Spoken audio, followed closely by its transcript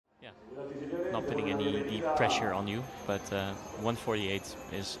pressure on you, but 148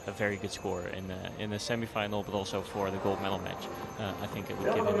 is a very good score in the semi-final, but also for the gold medal match. I think it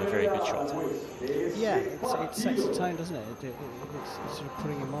would give him a very good shot. Yeah, it sets the tone, doesn't it? It's sort of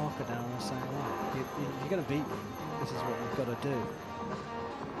putting a marker down and saying, right, you're going to beat me. This is what you've got to do.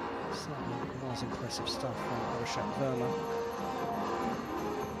 Certainly was impressive stuff from Archery Verma.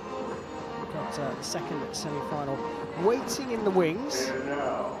 We've got the second semi-final waiting in the wings. And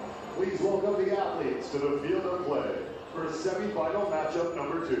now, please welcome the athletes to the field of play for semi-final matchup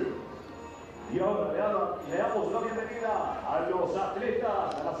number 2. Y ahora le damos la bienvenida a los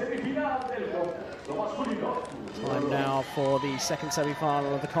atletas a la semifinal del conjunto masculino. Time now for the second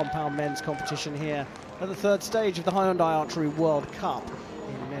semi-final of the compound men's competition here at the third stage of the Hyundai Archery World Cup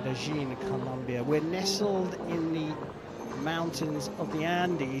in Medellin, Colombia. We're nestled in the mountains of the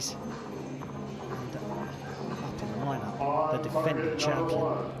Andes, and up in the lineup, the defending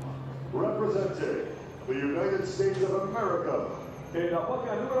champion. Representing the United States of America. En la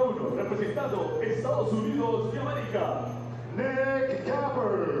placa número 1, representando Estados Unidos de América, Nick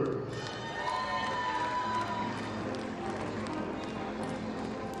Kappers.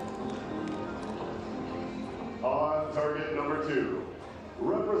 On target number 2,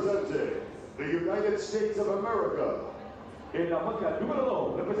 representing the United States of America. En la placa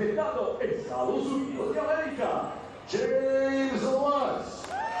número 2, representando Estados Unidos de América, James Lutz.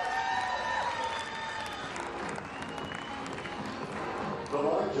 The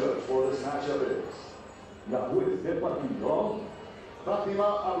line judge for this matchup is la juez del partido,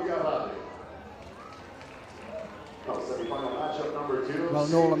 semi-final matchup number 2. Well,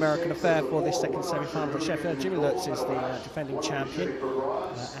 an all-American affair for this second semi-final for Sheffield. Jimmy Lutz is the defending champion,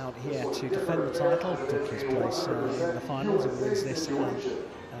 out here to defend the title, took his place in the finals and wins this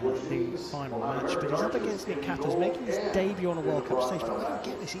the final match. But he's up against Nick Kappers, making his debut on a World Cup stage. But I don't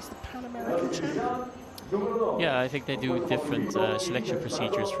get this, he's the Pan-American champion. Yeah, I think they do different selection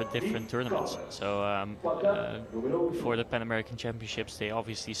procedures for different tournaments. So for the Pan American Championships, they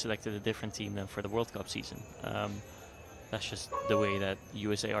obviously selected a different team than for the World Cup season. That's just the way that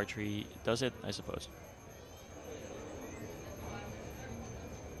USA Archery does it, I suppose.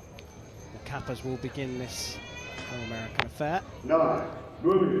 The Kappers will begin this All-American affair. 9.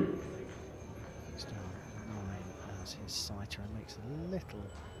 He's down 9 as his sighter and makes a little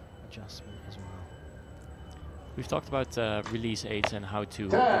adjustment as well. We've talked about release aids and how to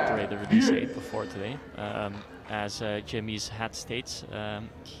operate the release aid before today. As Jimmy's hat states,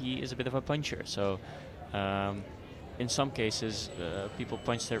 he is a bit of a puncher. So in some cases, people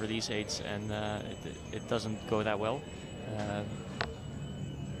punch their release aids and it doesn't go that well.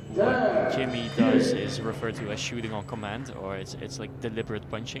 What Jimmy does is referred to as shooting on command, or it's like deliberate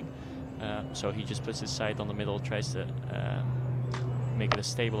punching. So he just puts his sight on the middle, tries to make it as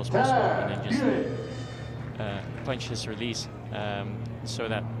stable as possible, and then just punch his release so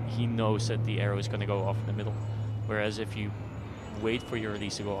that he knows that the arrow is going to go off in the middle. Whereas if you wait for your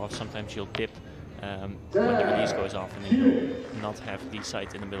release to go off, sometimes you'll dip when the release goes off, and then you'll not have the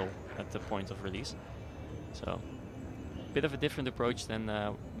sight in the middle at the point of release. So a bit of a different approach than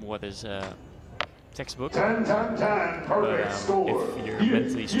what is textbook. 10, 10, 10, perfect score. If you're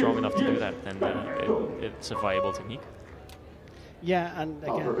mentally strong enough to do that, then it's a viable technique. Yeah, and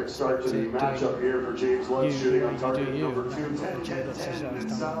again, perfect start to the matchup here for James Lutz, shooting on target number 2. 10, 10, 10. It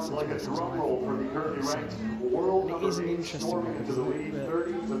sounds like a drum roll for the currently ranked world number 8, storming into the lead,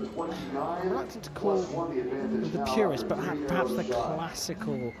 30-29. Reluctant to call the purist, but perhaps the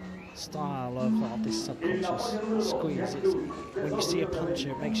classical style of this subconscious squeeze. When you see a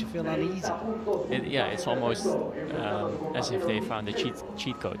puncher, it makes you feel uneasy. Yeah, it's almost as if they found a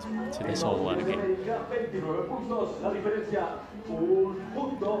cheat code to this whole game. So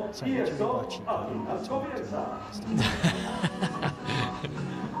what do you mean by cheat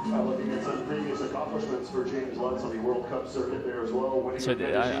Looking at some previous accomplishments for James Lutz on the World Cup circuit there as well. So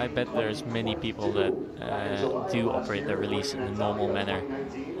I bet there's many people that do operate their release in a normal manner,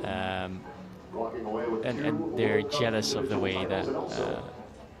 and they're jealous of the way that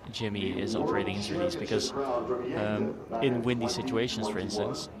Jimmy is operating his release, because in windy situations, for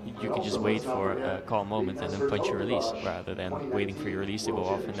instance, you can just wait for a calm moment and then punch your release, rather than waiting for your release to go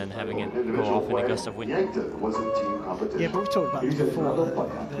off and then having it go off in a gust of wind. Yeah, but we've talked about this before.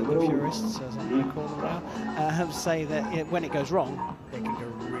 The purists, as I'm going to call them now, say that when it goes wrong, it can go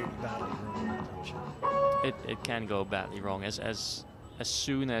really badly wrong. It can go badly wrong. As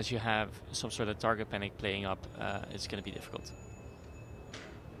soon as you have some sort of target panic playing up, it's going to be difficult.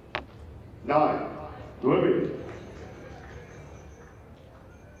 9, 9.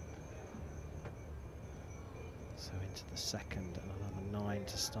 So into the second, and another 9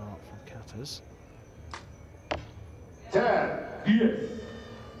 to start from Kappers. 10.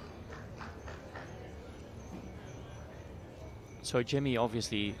 So Jimmy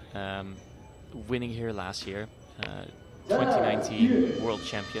obviously winning here last year, 2019 world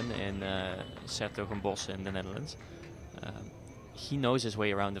champion in Sertogenbosch in the Netherlands. He knows his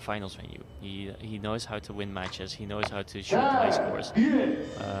way around the finals venue. He knows how to win matches. He knows how to shoot high scores.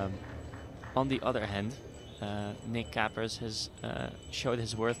 On the other hand, Nick Kappers has showed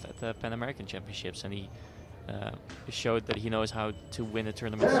his worth at the Pan American Championships, and he showed that he knows how to win a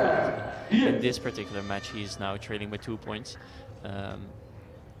tournament. In this particular match, he's now trailing with 2 points.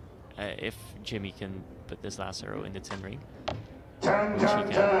 If Jimmy can put this last arrow in the 10 ring, 10, 10,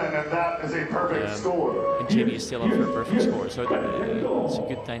 10, and that is a perfect score. And Jimmy is still up for a perfect score, so it's a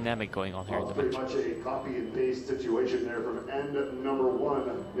good dynamic going on here in the match. Pretty much a copy and paste situation there from end number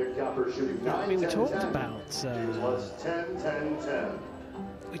 1. Nick Kappers shooting 9, I mean, we 10, talked 10. about 10, 10, 10.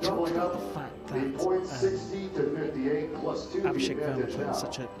 we talked about the fact that 60 to 58 plus 2. Abhishek Verma put in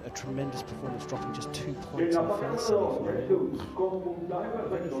such a tremendous performance, dropping just 2 points in the first semi-final.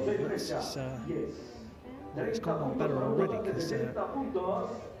 It's gone on better already, because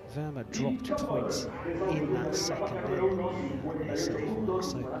Verma dropped points in that second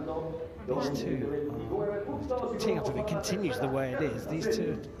semi-final. So these two teeing up, if it continues the way it is, these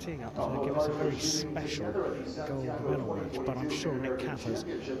two teeing up to give us a very special gold medal match. But I'm sure Nick Kappers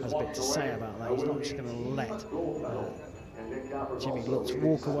has a bit to say about that. He's not just going to let James Lutz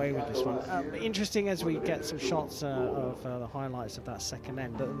walk away with this one. Interesting as we get some shots of the highlights of that second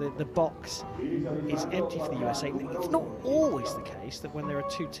end. The box is empty for the USA. It's not always the case that when there are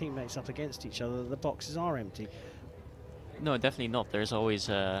two teammates up against each other, the boxes are empty. No, definitely not. There's always,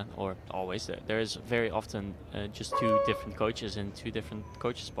 there is very often just 2 different coaches in 2 different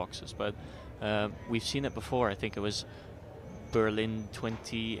coaches' boxes. But we've seen it before. I think it was Berlin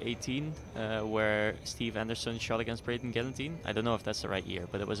 2018, where Steve Anderson shot against Braden Galantine. I don't know if that's the right year,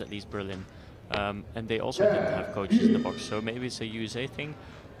 but it was at least Berlin. And they also didn't have coaches in the box, so maybe it's a USA thing.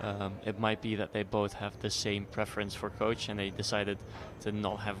 It might be that they both have the same preference for coach, and they decided to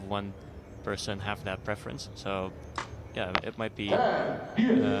not have one person have that preference. So yeah, it might be that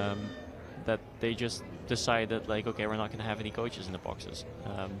they just decided, like, okay, we're not going to have any coaches in the boxes.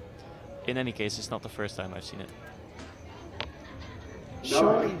 In any case, it's not the first time I've seen it.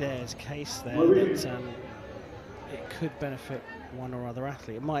 Surely there's a case there that it could benefit one or other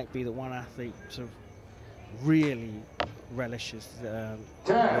athlete. It might be that one athlete sort of really relishes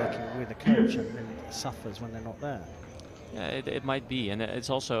working with a coach and then suffers when they're not there. Yeah, it might be, and it's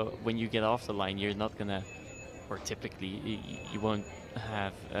also when you get off the line, you're not gonna, or typically you won't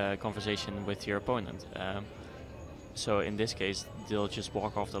have a conversation with your opponent. So in this case, they'll just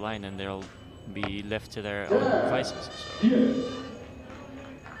walk off the line and they'll be left to their own devices. So.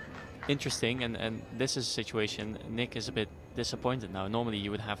 Interesting, and this is a situation. Nick is a bit disappointed now. Normally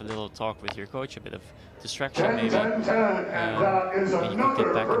you would have a little talk with your coach, a bit of distraction maybe, and you could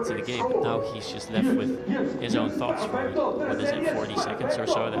get back into the game, but now he's just left with his own thoughts for, what is it, 40 seconds or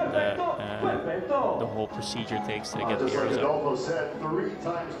so that the whole procedure takes to get the arrows out. Said 3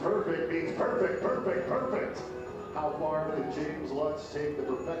 times perfect means perfect, perfect, perfect. How far did James Lutz take the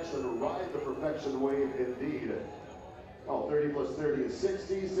perfection, ride the perfection wave indeed? Oh, 30 plus 30 is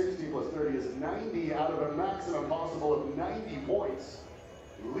 60, 60 plus 30 is 90 out of a maximum possible of 90 points.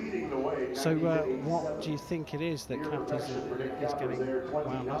 Leading the way. So what do you think it is that Kappers is getting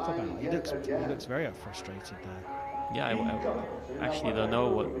wound up about? He looks very frustrated there. Yeah, I actually don't know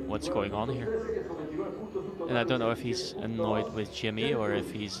what's going on here. And I don't know if he's annoyed with Jimmy or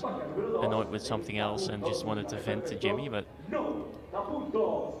if he's annoyed with something else and just wanted to vent to Jimmy, but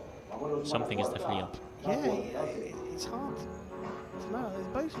something is definitely up. Yeah, it's hard to know.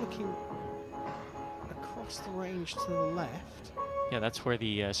 They're both looking across the range to the left. Yeah, that's where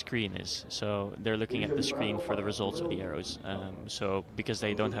the screen is. So they're looking at the screen for the results of the arrows. So because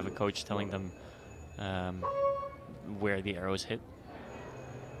they don't have a coach telling them where the arrows hit.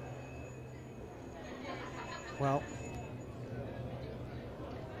 Well,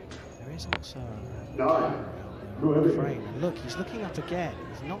 there is also a camera on the frame. And look, he's looking up again.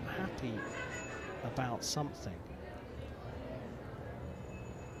 He's not happy about something.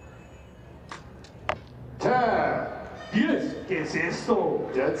 10. Yes. ¿Qué es esto?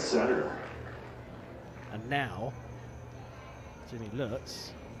 Dead center. And now, Jimmy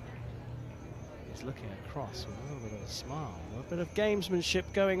Lutz is looking across with a little bit of a smile. A bit of gamesmanship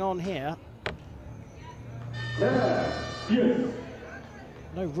going on here. 10. Yes.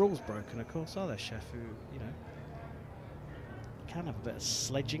 No rules broken, of course, are there, Chef? Who, you know, can have a bit of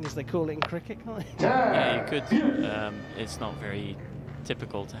sledging, as they call it in cricket, can't they? Yeah, you could. It's not very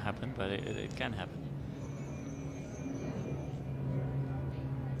typical to happen, but it can happen.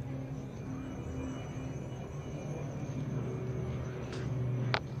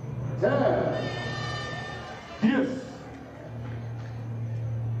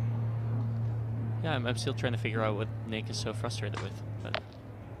 Yeah, I'm still trying to figure out what Nick is so frustrated with, but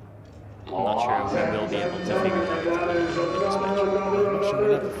I'm not sure we will be able to figure it out in this match. I'm not sure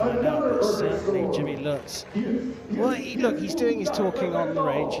we'll ever find out, but certainly Jimmy Lutz. Well, look, he's doing his talking on the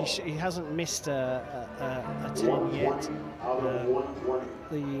range. He hasn't missed a 10 yet.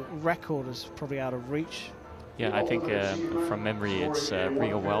 The record is probably out of reach. Yeah, I think from memory it's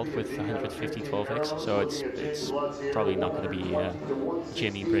Rio Wild with 150 12x, so it's probably not going to be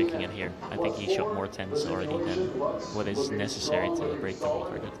Jimmy breaking it here. I think he shot more 10s already than what is necessary to break the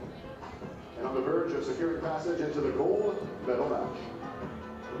world record. And on the verge of securing passage into the gold medal match.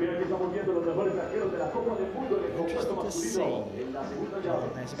 Interesting to see.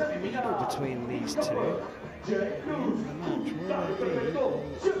 There's a middle between these two. The match will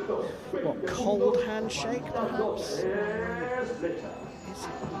be what, cold handshake perhaps? Is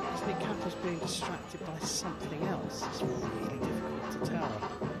Nick Kappers being distracted by something else? It's really difficult to tell.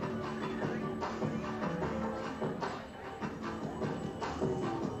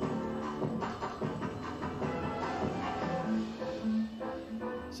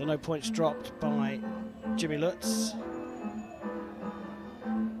 So no points dropped by Jimmy Lutz.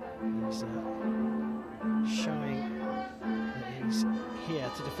 He's showing that he's here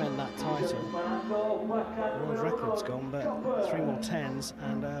to defend that title. World record's gone, but 3 more 10s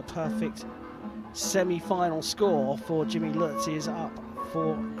and a perfect semi-final score for Jimmy Lutz is up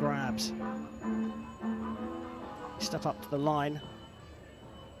for grabs. Step up to the line.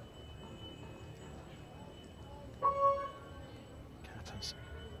 Kappers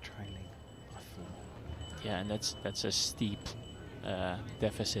trailing by 4. Yeah, and that's a steep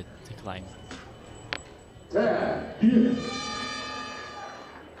deficit to climb. 10, yes.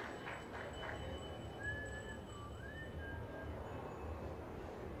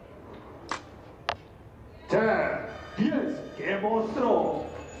 Yes, que monstruo.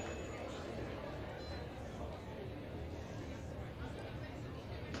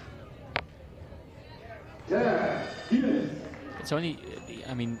 It's only,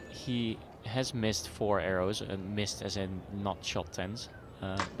 I mean, he has missed 4 arrows, missed as in not shot 10s,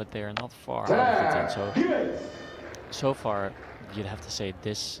 but they are not far out of the 10. So far, you'd have to say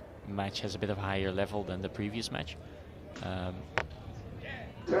this match has a bit of a higher level than the previous match.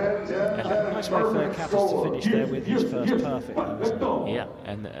 Nice way for Kappers to finish there with his first perfect, though, isn't it? Yeah,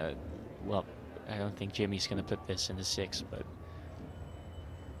 and well, I don't think Jimmy's going to put this in the 6, but.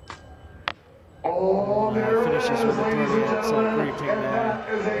 Finishes with a brilliant grouping there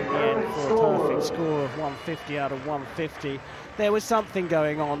in the end for a perfect score of 150 out of 150. There was something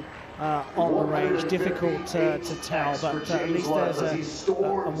going on the range, difficult to tell, but at least there's a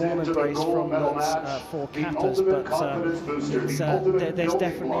warm embrace from Lutz for Kappers, but there's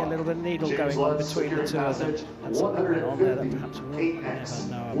definitely a little bit of needle going on between the two of them, and something going on there that perhaps we'll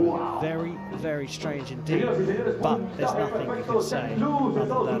never know about. Very, very strange indeed, but there's nothing you can say other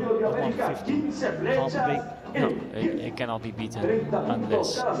than a 150 can't be. No, it cannot be beaten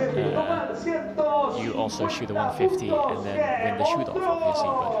unless you also shoot a 150 and then win the shoot-off, obviously.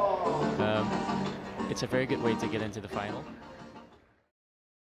 But it's a very good way to get into the final.